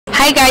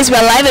Hi guys, we're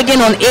live again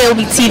on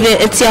ALB TV.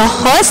 It's your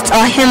host,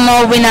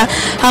 Ohima Winner.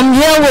 I'm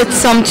here with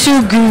some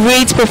two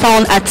great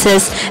profound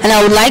artists and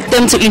I would like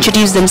them to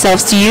introduce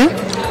themselves to you.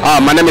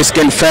 My name is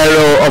Ken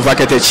Pharaoh of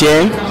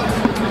Akatakyie,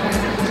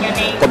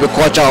 for the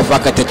culture of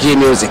Akatakyie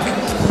music.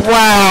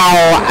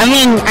 Wow, I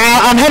mean,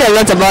 I've heard a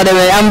lot about them.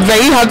 I'm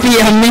very happy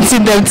I'm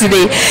meeting them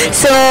today.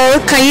 So,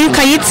 can you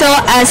tell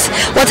us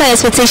what are your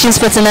expectations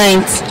for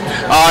tonight?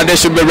 They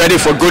should be ready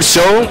for good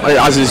show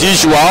as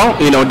usual.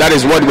 You know, that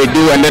is what we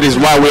do, and that is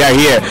why we are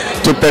here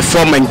to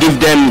perform and give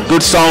them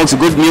good songs,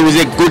 good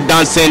music, good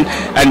dancing,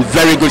 and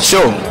very good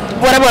show.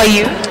 What about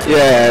you?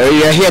 Yeah,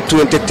 we are here to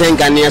entertain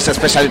Ghanaians,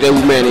 especially the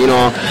women. You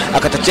know,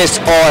 Akatakyie is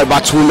all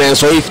about women.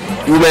 So if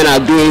women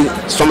are doing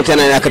something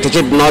and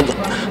Akatakyie not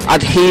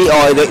adhere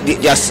or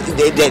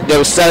they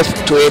themselves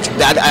to it,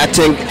 that I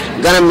think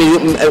Ghana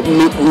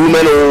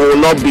women will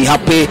not be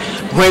happy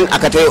when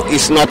Akatakyie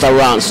is not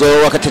around. So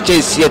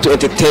Akatakyie is here to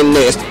entertain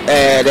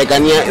the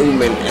Ghanaian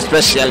women,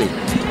 especially.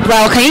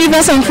 Wow, can you give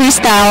us some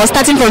freestyle,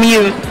 starting from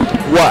you?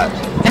 What?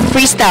 A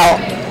freestyle.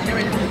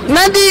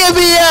 Nadia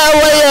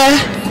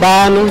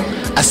Banu,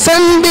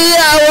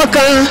 Asambia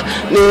Waka,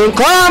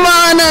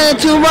 Ninkomana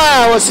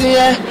Tuma was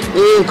here,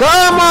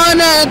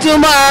 Ninkomana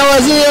Tuma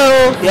was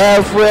here,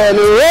 your friend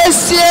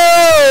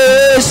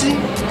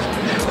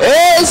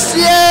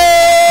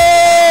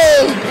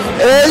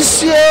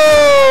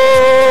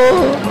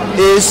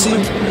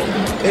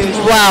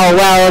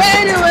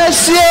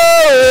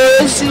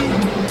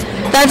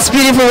That's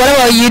beautiful. What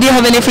about you? Do you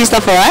have any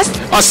freestyle for us?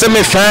 Awesome,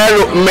 me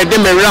de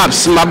me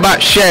raps, my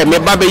back share, me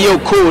baby yo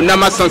cool,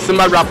 nama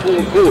sansima rap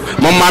cool,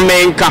 mama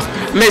menka,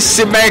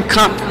 Messi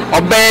Benka,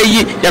 obey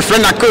your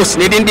friend a coast,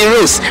 needing the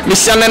rose,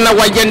 Michelle and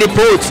Wayani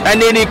poets,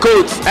 and any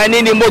coats, and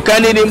any book,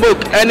 and any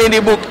book, and any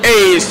book.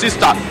 Hey,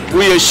 sister,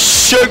 we are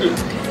sugar.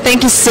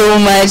 Thank you so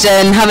much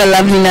and have a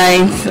lovely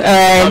night.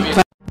 All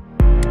right.